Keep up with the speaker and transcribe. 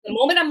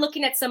moment I'm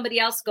looking at somebody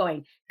else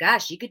going,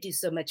 gosh, you could do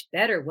so much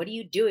better. What are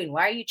you doing?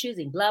 Why are you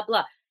choosing? Blah,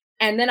 blah.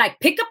 And then I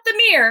pick up the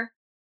mirror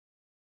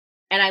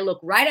and I look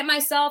right at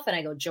myself and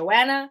I go,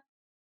 Joanna,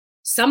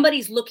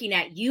 somebody's looking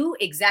at you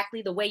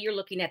exactly the way you're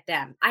looking at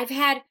them. I've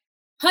had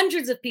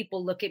hundreds of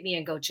people look at me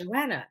and go,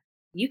 Joanna,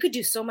 you could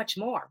do so much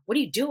more. What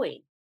are you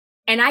doing?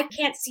 And I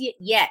can't see it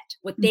yet,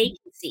 what they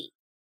can see.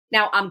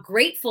 Now, I'm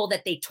grateful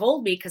that they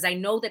told me because I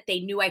know that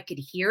they knew I could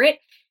hear it.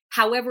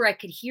 However, I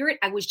could hear it.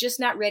 I was just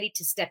not ready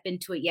to step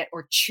into it yet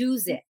or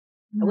choose it.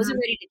 I wasn't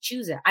ready to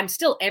choose it. I'm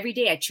still every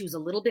day. I choose a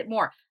little bit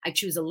more. I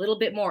choose a little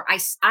bit more.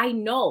 I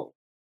know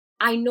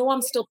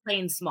I'm still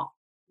playing small.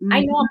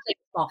 I know I'm playing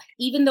small,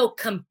 even though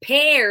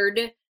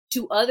compared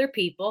to other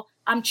people,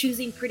 I'm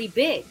choosing pretty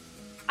big.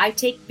 I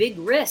take big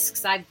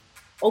risks. I've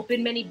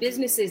opened many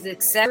businesses,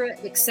 et cetera,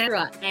 et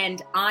cetera.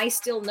 And I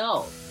still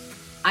know,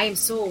 I am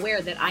so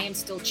aware that I am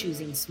still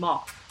choosing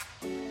small.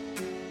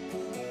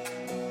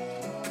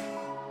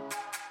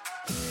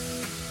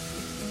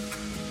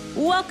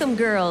 Welcome,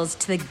 girls,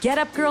 to the Get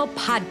Up Girl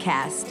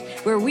podcast,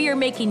 where we are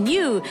making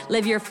you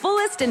live your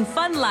fullest and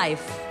fun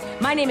life.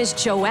 My name is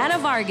Joanna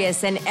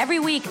Vargas, and every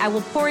week I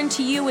will pour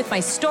into you with my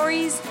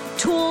stories,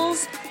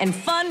 tools, and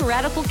fun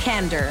radical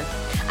candor.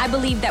 I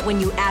believe that when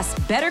you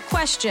ask better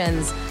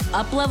questions,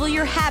 up-level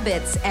your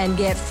habits, and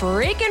get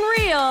freaking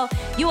real,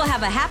 you will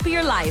have a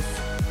happier life.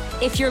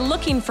 If you're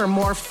looking for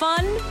more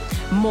fun,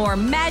 more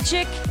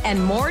magic,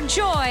 and more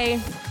joy,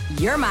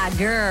 you're my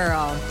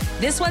girl.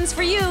 This one's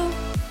for you.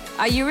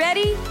 Are you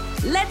ready?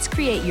 Let's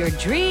create your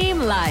dream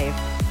life.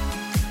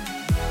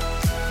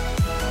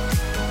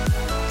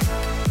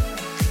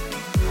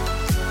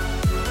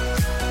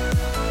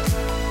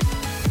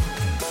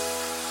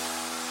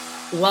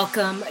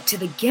 Welcome to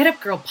the Get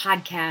Up Girl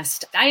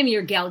podcast. I am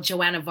your gal,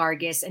 Joanna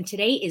Vargas, and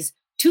today is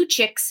Two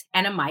Chicks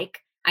and a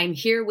Mic. I'm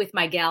here with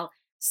my gal,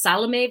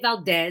 Salome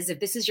Valdez. If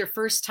this is your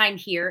first time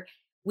here,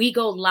 we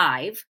go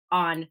live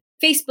on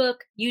Facebook,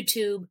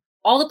 YouTube,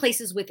 all the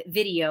places with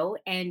video,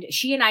 and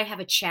she and I have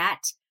a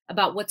chat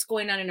about what's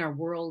going on in our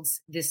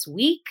worlds this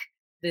week,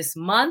 this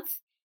month,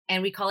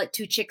 and we call it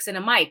Two Chicks and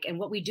a Mic. And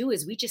what we do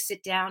is we just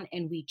sit down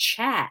and we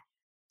chat.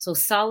 So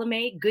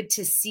Salome, good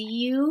to see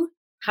you.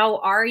 How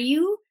are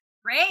you?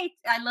 Great.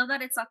 I love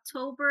that it's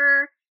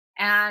October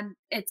and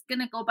it's going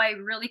to go by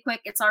really quick.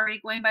 It's already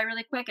going by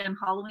really quick and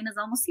Halloween is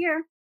almost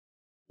here.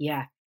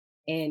 Yeah.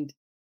 And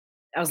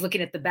I was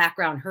looking at the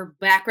background, her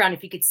background,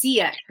 if you could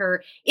see it,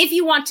 if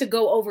you want to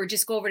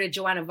just go over to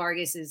Joanna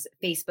Vargas's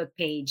Facebook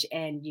page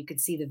and you could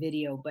see the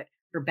video, but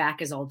her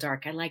back is all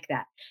dark. I like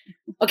that.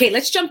 Okay,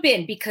 let's jump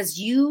in because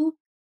you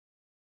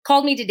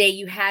called me today.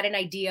 You had an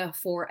idea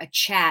for a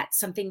chat,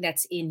 something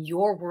that's in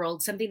your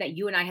world, something that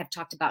you and I have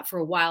talked about for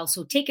a while.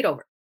 So take it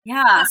over.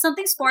 Yeah,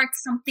 something sparked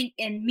something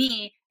in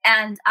me.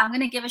 And I'm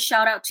going to give a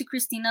shout out to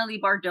Christina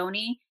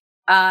Libardoni,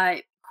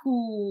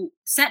 who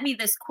sent me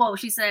this quote.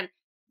 She said,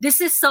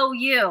 "This is so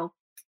you."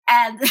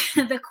 And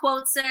the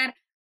quote said,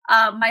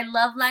 "My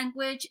love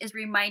language is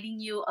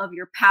reminding you of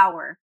your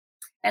power."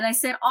 And I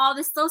said, "Oh,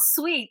 this is so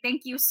sweet.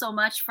 Thank you so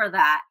much for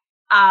that."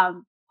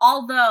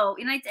 Although,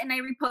 and I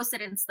reposted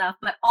it and stuff,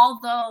 but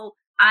although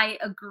I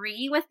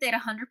agree with it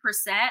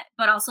 100%,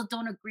 but also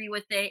don't agree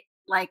with it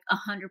like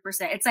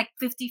 100%. It's like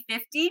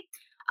 50-50.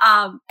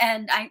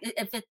 And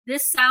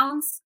this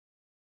sounds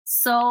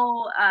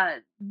so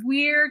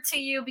weird to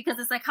you because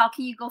it's like, how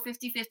can you go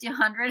 50-50,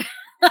 100?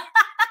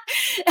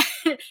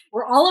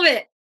 We're all of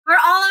it. We're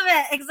all of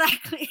it.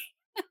 Exactly.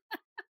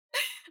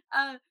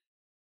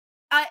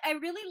 I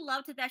really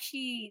loved that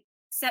she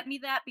sent me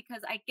that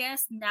because I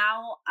guess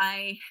now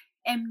I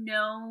am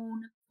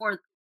known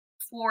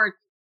for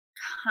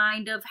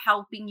kind of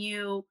helping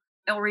you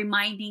or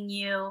reminding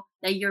you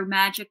that you're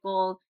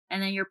magical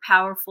and that you're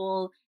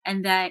powerful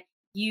and that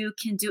you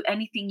can do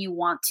anything you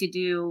want to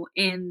do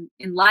in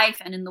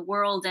life and in the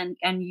world and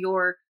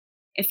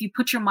if you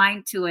put your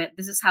mind to it.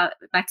 This is how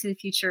Back to the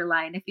Future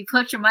line, if you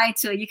put your mind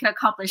to it, you can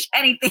accomplish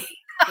anything.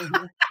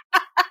 Mm-hmm.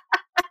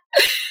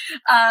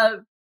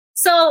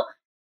 So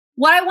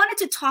what I wanted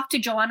to talk to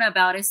Joanna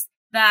about is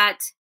that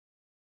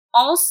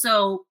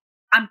also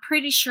I'm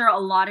pretty sure a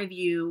lot of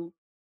you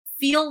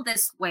feel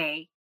this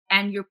way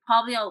and you're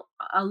probably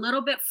a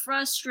little bit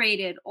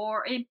frustrated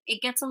or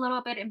it gets a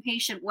little bit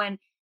impatient when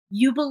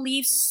you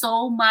believe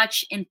so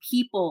much in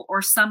people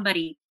or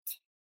somebody,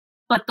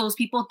 but those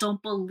people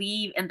don't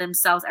believe in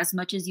themselves as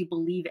much as you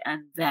believe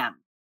in them.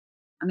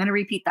 I'm going to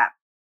repeat that.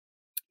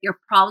 You're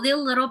probably a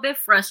little bit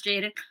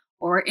frustrated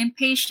or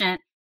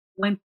impatient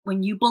when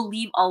you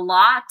believe a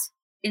lot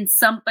in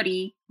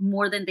somebody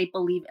more than they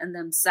believe in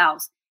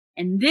themselves.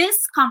 In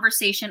this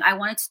conversation, I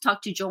wanted to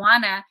talk to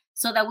Joanna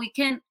so that we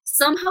can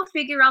somehow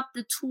figure out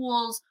the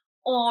tools,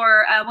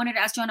 or I wanted to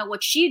ask Joanna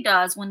what she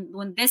does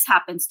when this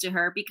happens to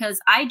her, because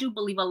I do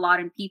believe a lot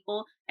in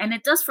people and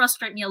it does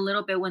frustrate me a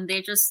little bit when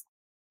they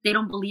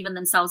don't believe in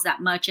themselves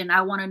that much. And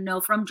I want to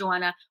know from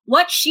Joanna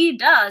what she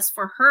does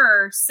for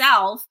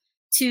herself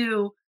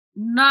to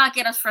not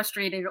get us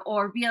frustrated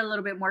or be a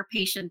little bit more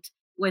patient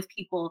with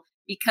people,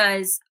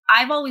 because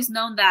I've always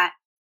known that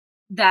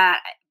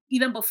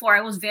even before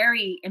I was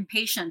very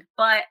impatient,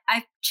 but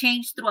I've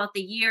changed throughout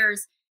the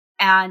years.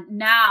 And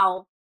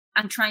now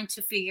I'm trying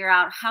to figure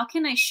out how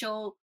can I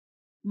show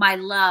my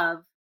love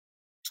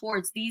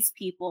towards these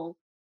people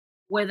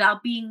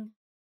without being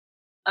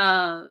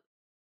uh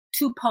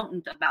too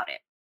potent about it.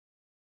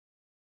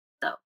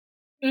 So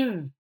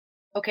Mm.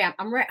 Okay,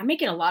 I'm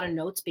making a lot of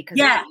notes because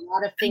there's yeah, a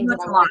lot of I things know that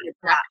it's I a lot. want to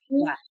get back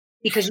to Yeah.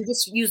 because you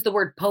just used the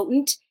word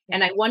potent, Yeah.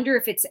 and I wonder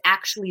if it's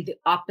actually the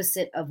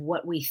opposite of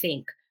what we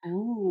think.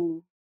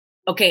 Ooh.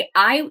 Okay,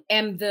 I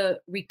am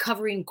the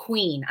recovering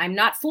queen. I'm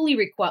not fully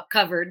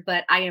recovered,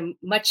 but I am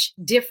much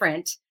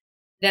different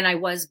than I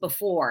was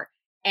before.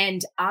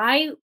 And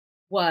I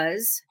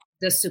was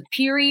the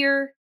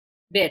superior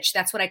bitch.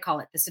 That's what I call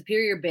it, the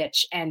superior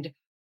bitch. And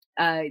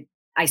uh,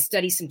 I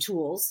study some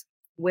tools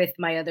with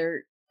my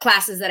other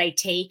classes that I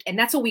take, and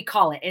that's what we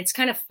call it. And it's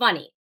kind of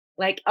funny.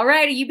 Like, all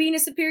right, are you being a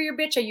superior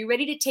bitch? Are you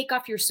ready to take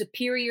off your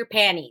superior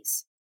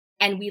panties?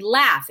 And we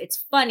laugh.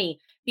 It's funny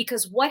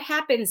because what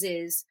happens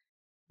is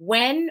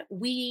when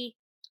we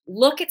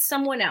look at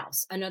someone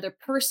else, another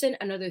person,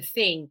 another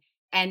thing,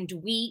 and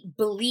we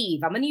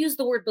believe, I'm going to use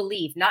the word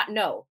believe, not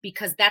know,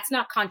 because that's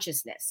not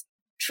consciousness.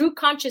 True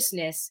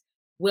consciousness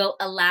will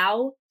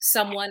allow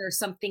someone or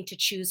something to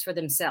choose for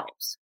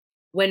themselves.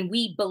 When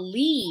we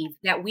believe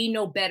that we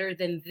know better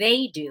than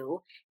they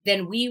do,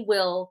 then we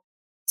will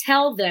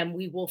tell them,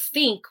 we will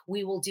think,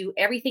 we will do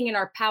everything in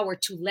our power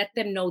to let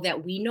them know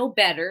that we know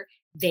better,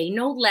 they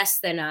know less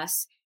than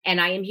us, and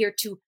I am here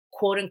to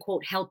quote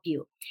unquote help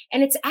you.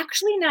 And it's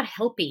actually not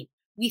helping.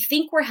 We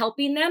think we're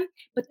helping them,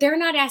 but they're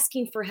not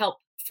asking for help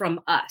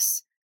from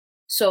us.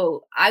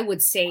 So I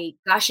would say,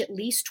 gosh, at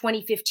least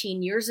 20,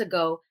 15 years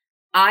ago,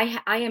 I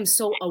am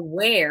so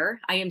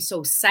aware, I am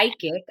so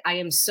psychic, I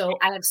have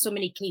so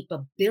many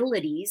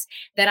capabilities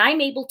that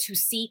I'm able to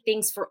see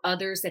things for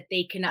others that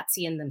they cannot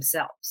see in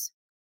themselves.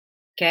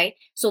 Okay.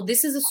 So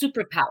this is a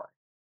superpower.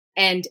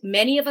 And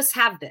many of us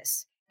have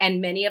this, and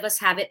many of us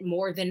have it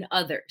more than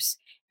others.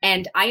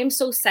 And I am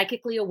so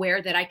psychically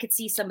aware that I could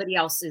see somebody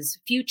else's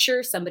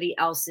future, somebody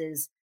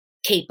else's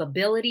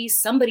capabilities,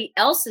 somebody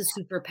else's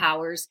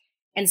superpowers.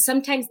 And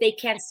sometimes they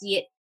can't see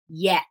it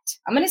yet.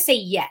 I'm going to say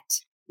yet.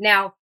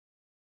 Now,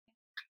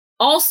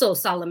 also,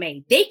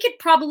 Salome, they could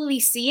probably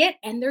see it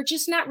and they're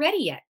just not ready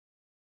yet.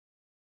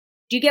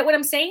 Do you get what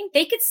I'm saying?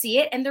 They could see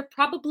it and they're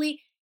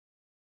probably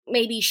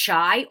maybe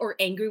shy or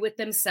angry with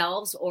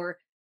themselves or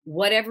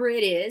whatever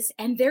it is,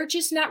 and they're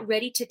just not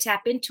ready to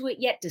tap into it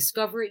yet,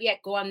 discover it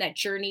yet, go on that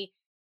journey,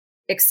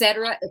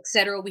 etc.,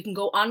 etc. We can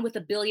go on with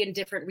a billion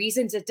different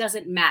reasons. It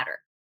doesn't matter.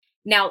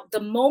 Now,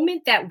 the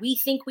moment that we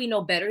think we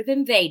know better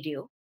than they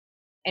do,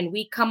 and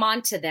we come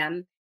on to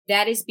them,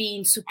 that is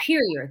being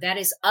superior. That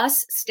is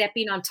us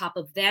stepping on top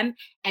of them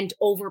and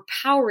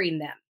overpowering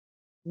them.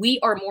 We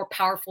are more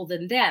powerful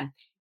than them,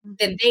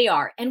 than they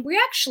are. And we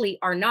actually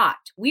are not.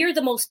 We are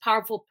the most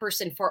powerful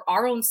person for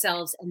our own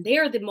selves, and they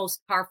are the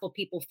most powerful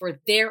people for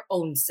their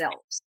own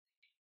selves.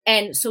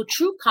 And so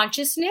true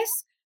consciousness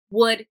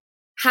would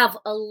have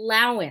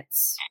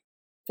allowance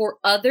for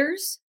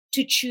others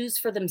to choose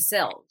for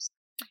themselves.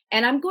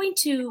 And I'm going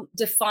to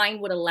define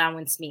what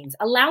allowance means.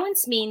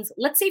 Allowance means,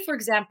 let's say, for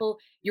example,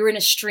 you're in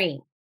a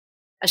stream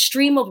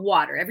of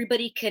water.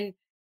 Everybody can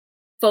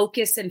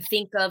focus and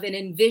think of and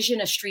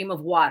envision a stream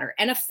of water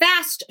and a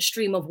fast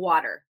stream of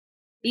water.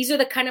 These are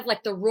the kind of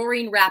like the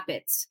roaring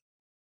rapids.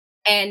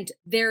 And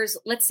there's,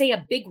 let's say,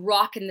 a big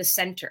rock in the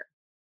center.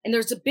 And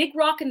there's a big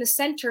rock in the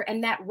center,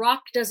 and that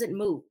rock doesn't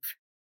move.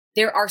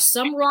 There are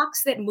some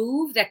rocks that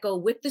move that go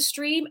with the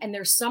stream, and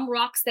there's some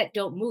rocks that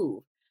don't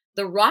move.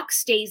 The rock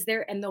stays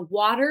there, and the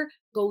water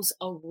goes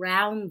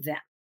around them.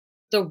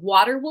 The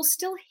water will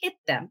still hit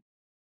them.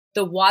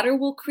 The water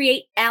will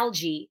create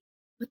algae,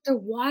 but the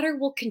water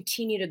will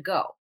continue to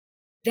go.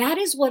 That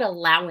is what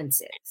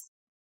allowance is.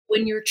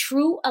 When your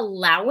true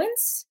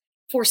allowance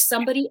for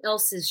somebody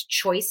else's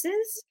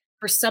choices,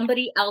 for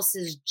somebody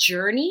else's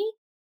journey,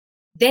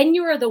 then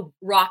you are the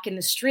rock in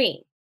the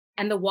stream.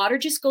 And the water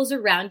just goes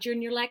around you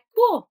and you're like,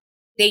 cool.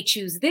 They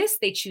choose this,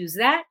 they choose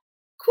that.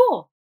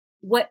 Cool.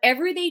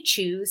 Whatever they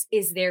choose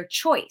is their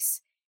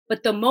choice.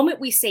 But the moment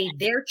we say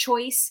their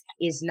choice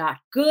is not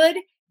good,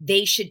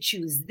 they should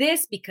choose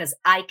this because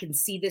I can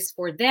see this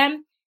for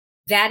them,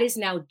 that is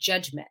now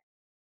judgment.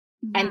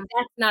 And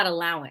that's not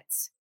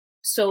allowance.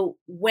 So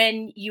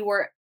when you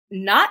are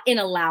not in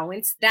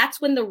allowance,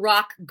 that's when the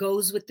rock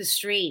goes with the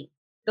stream.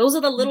 Those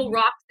are the little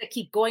rocks that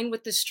keep going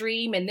with the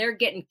stream and they're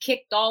getting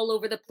kicked all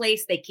over the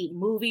place. They keep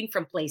moving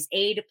from place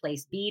A to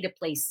place B to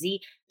place Z.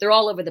 They're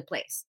all over the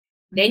place.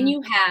 Then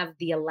you have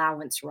the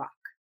allowance rock.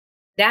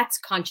 That's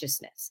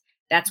consciousness.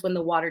 That's when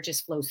the water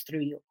just flows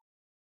through you.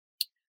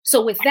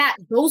 So with that,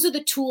 those are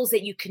the tools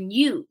that you can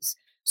use.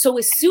 So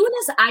as soon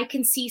as I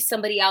can see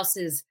somebody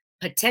else's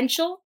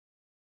potential,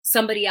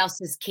 somebody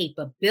else's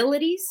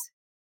capabilities,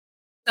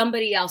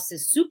 somebody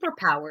else's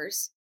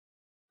superpowers,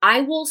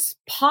 I will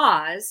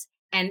pause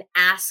and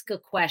ask a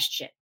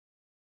question.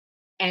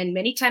 And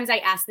many times I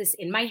ask this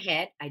in my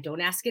head. I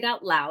don't ask it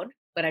out loud.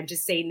 but I'm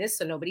just saying this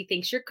so nobody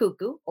thinks you're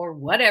cuckoo or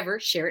whatever.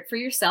 Share it for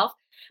yourself.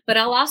 But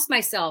I'll ask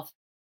myself,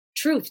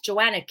 truth,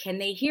 Joanna, can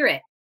they hear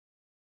it?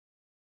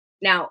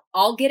 Now,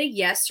 I'll get a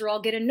yes or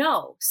I'll get a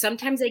no.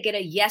 Sometimes I get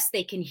a yes,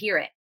 they can hear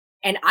it.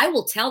 And I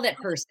will tell that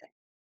person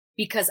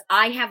because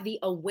I have the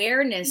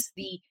awareness,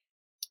 the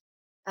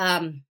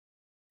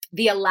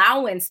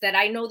allowance that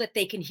I know that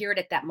they can hear it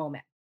at that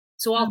moment.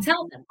 So I'll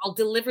tell them, I'll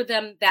deliver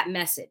them that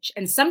message.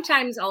 And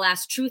sometimes I'll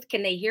ask truth,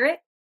 can they hear it?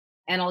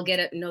 And I'll get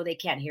it, no, they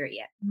can't hear it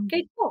yet.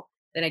 Okay, cool.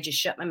 Then I just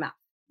shut my mouth.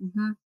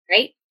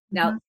 Right?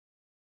 Now,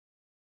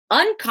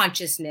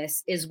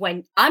 unconsciousness is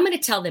when I'm going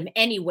to tell them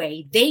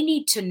anyway, they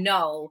need to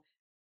know.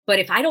 But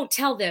if I don't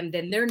tell them,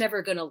 then they're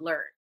never going to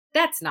learn.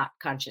 That's not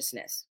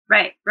consciousness.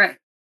 Right.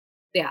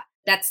 Yeah,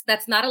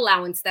 that's not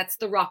allowance. That's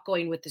the rock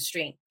going with the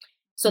stream.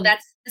 So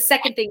that's the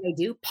second thing I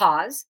do.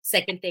 Pause.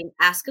 Second thing,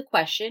 ask a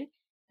question.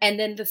 And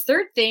then the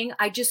third thing,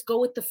 I just go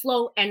with the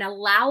flow and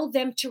allow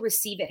them to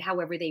receive it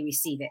however they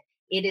receive it.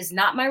 It is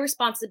not my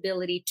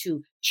responsibility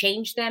to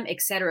change them,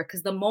 etc.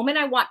 Because the moment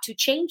I want to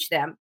change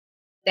them,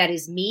 that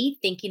is me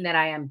thinking that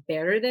I am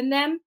better than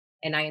them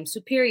and I am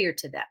superior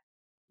to them.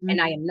 And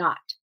I am not.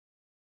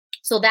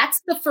 So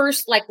that's the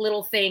first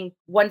little thing,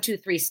 1, 2,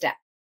 3 step.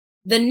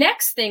 The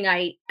next thing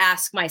I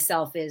ask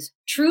myself is,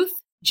 truth,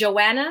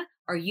 Joanna,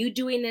 are you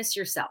doing this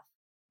yourself?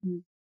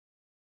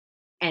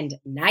 And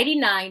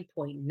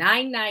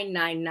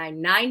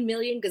 99.99999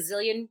 million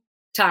gazillion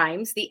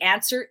times, the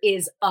answer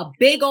is a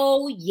big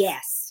old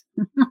yes.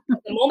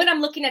 The moment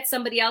I'm looking at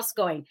somebody else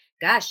going,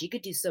 gosh, you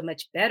could do so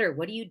much better.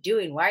 What are you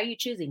doing? Why are you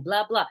choosing?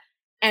 Blah, blah.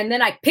 And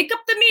then I pick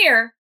up the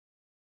mirror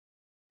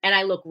and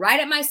I look right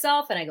at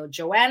myself and I go,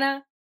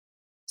 Joanna,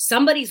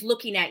 somebody's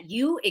looking at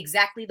you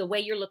exactly the way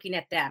you're looking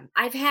at them.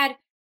 I've had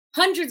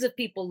hundreds of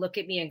people look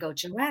at me and go,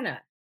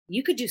 Joanna,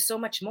 you could do so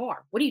much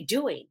more. What are you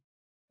doing?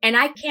 And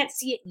I can't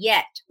see it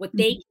yet, what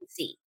they can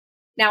see.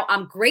 Now,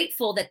 I'm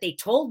grateful that they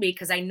told me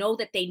because I know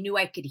that they knew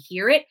I could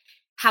hear it.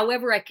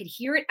 However, I could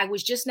hear it. I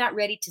was just not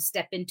ready to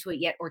step into it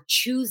yet or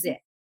choose it.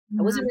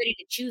 I wasn't ready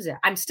to choose it.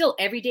 I'm still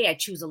every day. I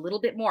choose a little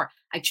bit more.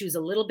 I choose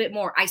a little bit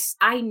more.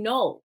 I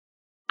know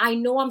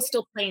I'm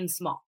still playing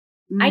small.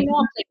 I know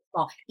I'm playing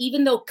small,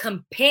 even though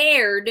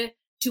compared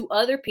to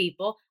other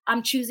people,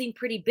 I'm choosing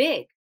pretty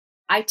big.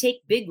 I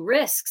take big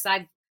risks.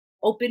 I've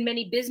opened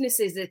many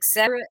businesses, et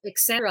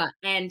cetera.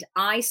 And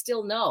I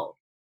still know,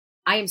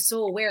 I am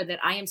so aware that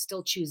I am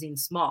still choosing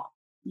small.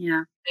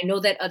 Yeah. I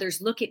know that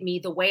others look at me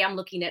the way I'm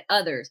looking at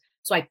others.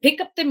 So I pick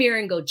up the mirror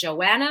and go,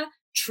 Joanna,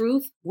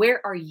 truth,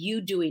 where are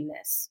you doing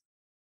this?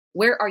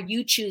 Where are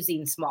you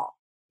choosing small?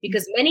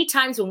 Because many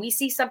times when we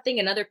see something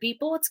in other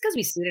people, it's because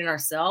we see it in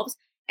ourselves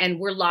and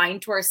we're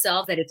lying to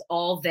ourselves that it's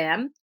all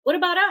them. What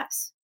about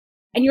us?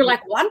 And you're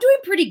like, well, I'm doing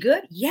pretty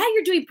good. Yeah,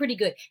 you're doing pretty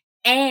good.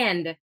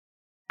 And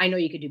I know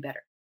you could do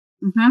better.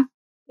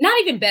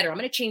 Not even better. I'm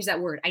going to change that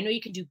word. I know you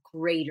can do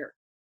greater.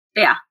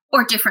 Yeah.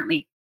 Or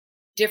differently,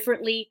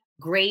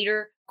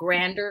 greater,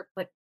 grander,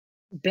 but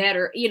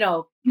better,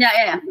 Yeah.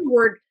 The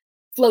word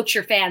floats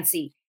your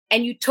fancy.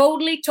 And you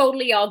totally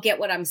all get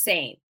what I'm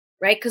saying,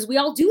 right? Because we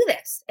all do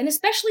this. And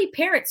especially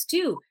parents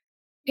too.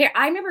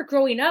 I remember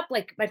growing up,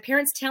 my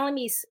parents telling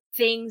me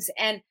things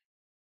and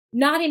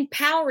not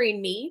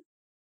empowering me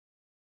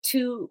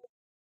to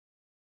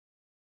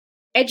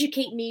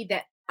educate me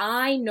that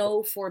I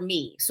know for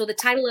me. So the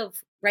title of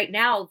right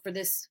now for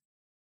this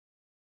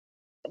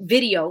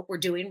video we're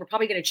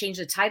probably going to change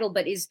the title,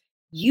 but is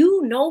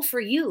you know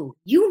for you,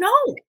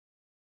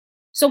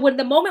 So when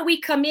the moment we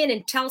come in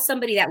and tell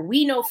somebody that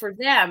we know for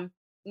them,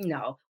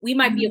 no, we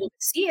might be able to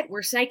see it.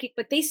 We're psychic,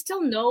 but they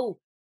still know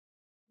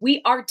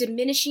we are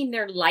diminishing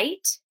their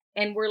light.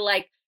 And we're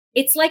like,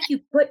 it's like you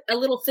put a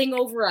little thing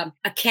over a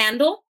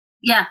candle.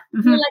 Yeah.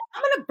 You're like,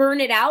 I'm going to burn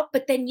it out.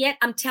 But then yet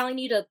I'm telling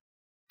you to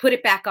put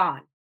it back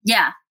on.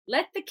 Yeah.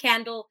 Let the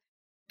candle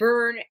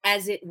burn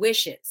as it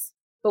wishes.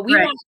 But we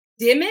want to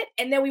dim it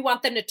and then we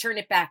want them to turn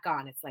it back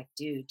on. It's like,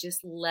 dude,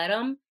 just let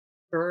them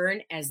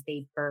burn as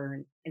they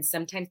burn. And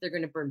sometimes they're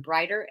going to burn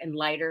brighter and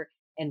lighter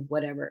and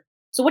whatever.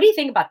 So what do you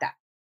think about that?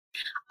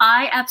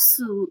 I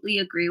absolutely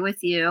agree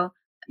with you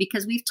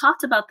because we've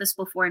talked about this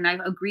before and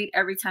I've agreed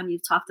every time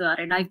you've talked about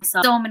it. And I've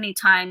saw so many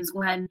times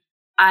when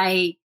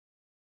I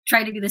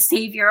try to be the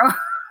savior or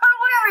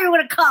whatever you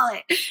want to call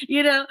it,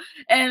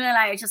 and then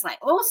I just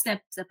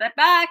step it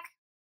back.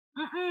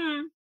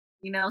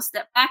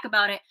 Step back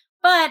about it.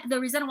 But the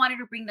reason I wanted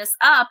to bring this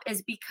up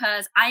is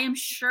because I am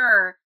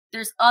sure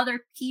there's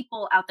other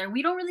people out there.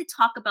 We don't really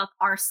talk about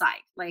our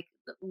side. Like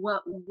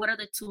what are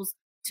the tools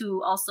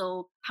to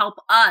also help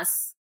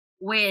us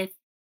with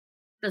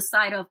the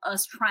side of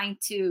us trying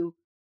to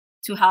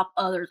help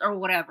others or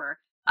whatever.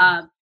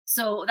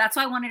 So that's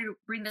why I wanted to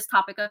bring this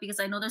topic up because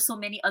I know there's so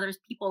many other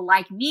people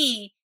like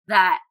me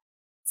that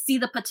see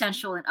the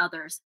potential in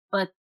others,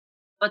 but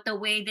the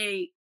way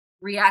they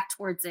react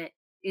towards it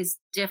is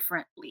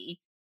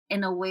differently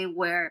in a way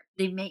where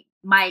they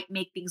might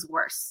make things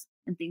worse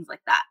and things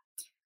like that.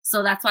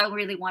 So that's why I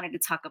really wanted to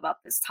talk about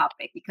this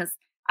topic because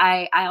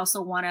I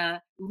also want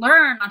to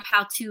learn on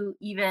how to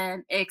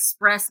even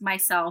express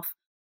myself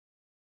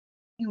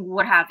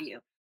what have you.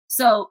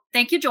 So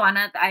thank you,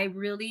 Joanna. I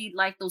really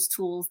like those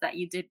tools that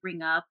you did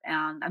bring up,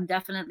 and I'm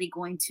definitely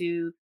going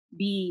to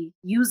be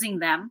using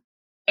them.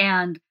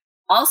 And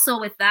also,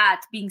 with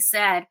that being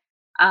said,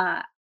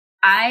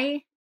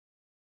 I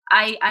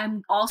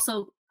I'm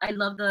also, I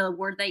love the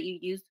word that you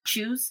use,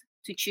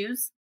 to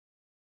choose,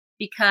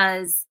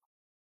 because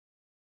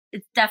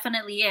it's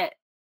definitely it.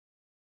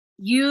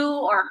 You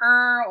or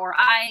her or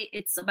I,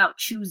 it's about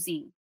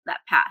choosing that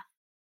path.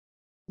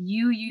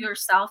 You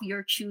yourself,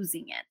 you're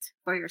choosing it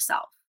for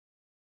yourself.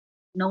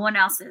 No one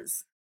else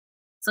is.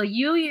 So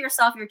you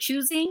yourself, you're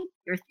choosing,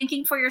 you're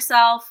thinking for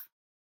yourself,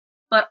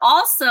 but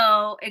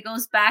also it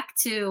goes back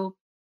to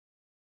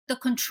the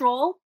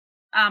control.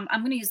 I'm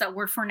going to use that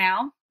word for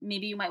now.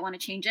 Maybe you might want to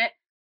change it,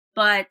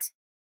 but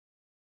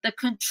the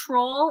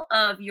control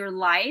of your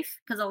life,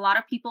 because a lot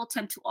of people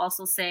tend to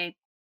also say,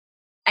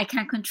 I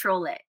can't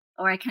control it,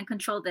 or I can't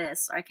control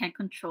this, or I can't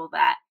control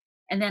that.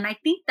 And then I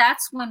think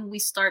that's when we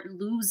start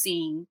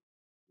losing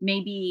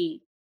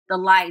maybe the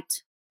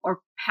light or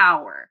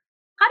power.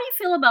 How do you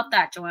feel about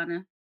that,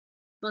 Joanna?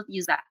 We'll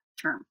use that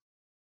term.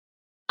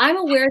 I'm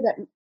aware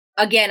that,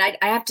 again,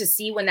 I have to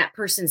see when that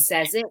person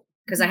says it,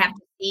 because I have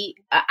to see.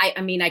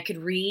 I mean, I could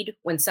read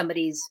when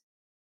somebody's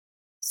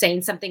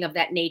saying something of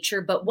that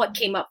nature. But what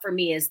came up for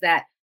me is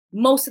that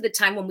most of the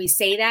time when we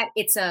say that,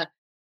 it's a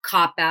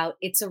cop out,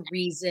 it's a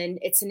reason,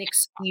 it's an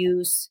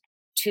excuse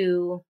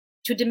to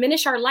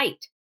diminish our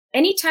light.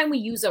 Anytime we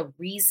use a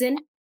reason,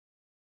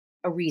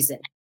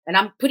 and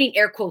I'm putting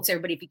air quotes,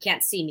 everybody, if you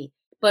can't see me,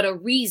 but a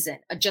reason,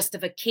 a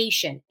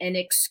justification, an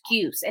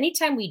excuse,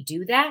 anytime we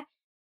do that,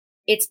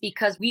 it's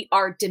because we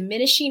are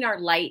diminishing our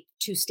light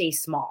to stay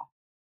small.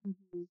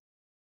 Mm-hmm.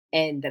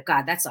 And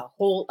God, that's a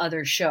whole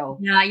other show.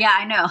 Yeah,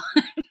 I know.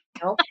 You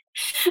know?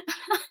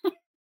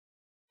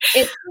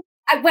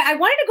 I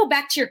wanted to go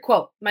back to your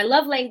quote. My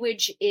love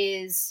language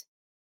is,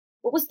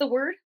 what was the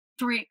word?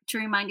 To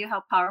remind you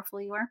how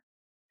powerful you are.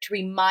 To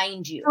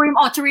remind you.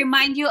 To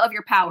remind you of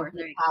your power. Of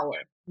your power.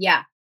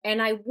 Yeah.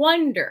 And I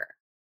wonder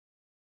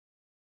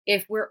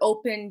if we're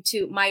open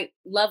to, my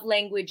love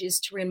language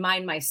is to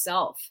remind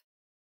myself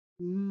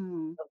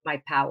of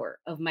my power,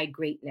 of my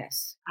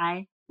greatness.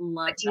 I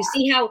love that. Do you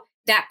see how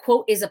that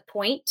quote is a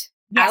point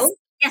out?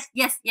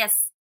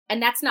 Yes.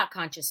 And that's not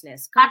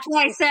consciousness. That's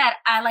why I said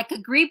I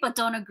agree, but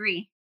don't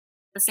agree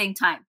at the same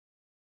time.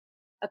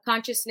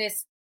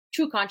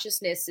 True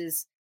consciousness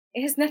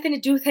it has nothing to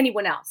do with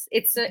anyone else.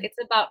 It's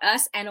about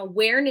us and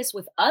awareness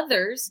with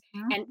others,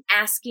 and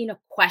asking a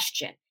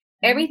question.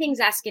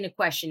 Everything's asking a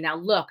question. Now,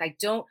 look, I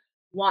don't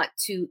want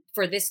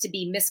for this to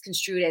be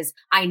misconstrued as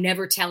I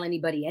never tell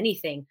anybody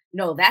anything.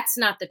 No, that's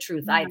not the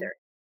truth either.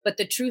 But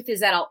the truth is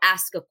that I'll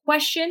ask a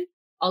question,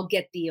 I'll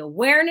get the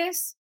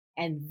awareness,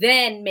 and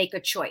then make a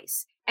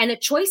choice. And a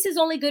choice is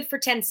only good for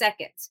 10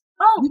 seconds.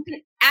 Oh, you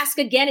can ask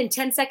again in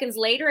 10 seconds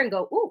later and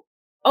go, ooh,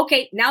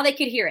 okay, now they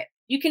could hear it.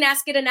 You can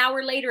ask it an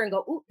hour later and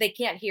go, ooh, they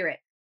can't hear it.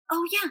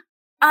 Oh,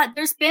 yeah.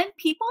 There's been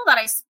people that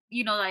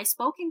I've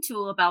spoken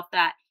to about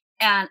that.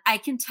 And I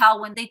can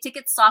tell when they take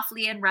it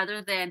softly and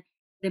rather than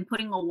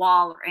putting a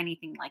wall or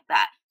anything like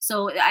that.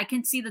 So I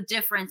can see the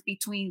difference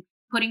between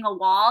putting a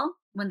wall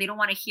when they don't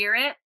want to hear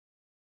it.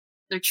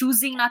 They're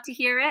choosing not to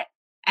hear it.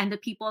 And the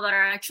people that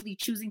are actually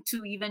choosing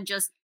to even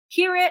just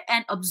hear it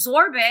and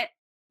absorb it,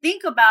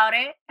 think about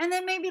it, and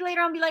then maybe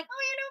later on be like,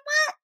 oh, you know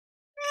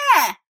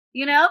what?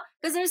 Yeah,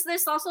 because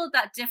there's also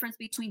that difference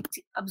between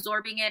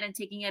absorbing it and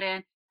taking it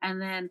in, and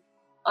then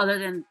other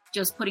than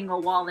just putting a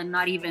wall and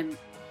not even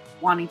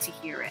wanting to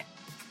hear it.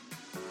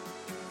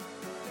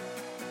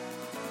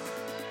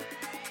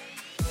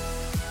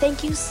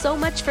 Thank you so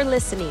much for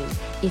listening.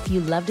 If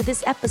you loved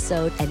this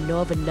episode and know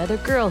of another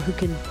girl who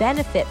can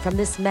benefit from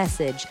this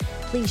message,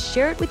 please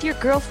share it with your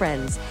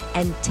girlfriends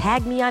and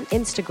tag me on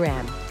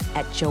Instagram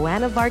at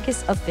Joanna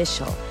Vargas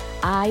Official.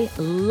 I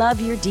love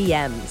your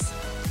DMs.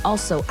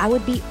 Also, I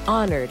would be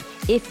honored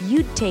if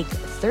you'd take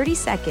 30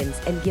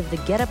 seconds and give the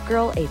Get Up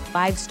Girl a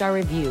 5-star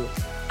review.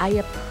 I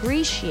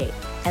appreciate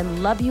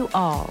and love you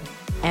all.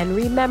 And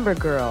remember,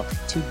 girl,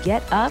 to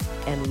get up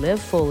and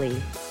live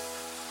fully.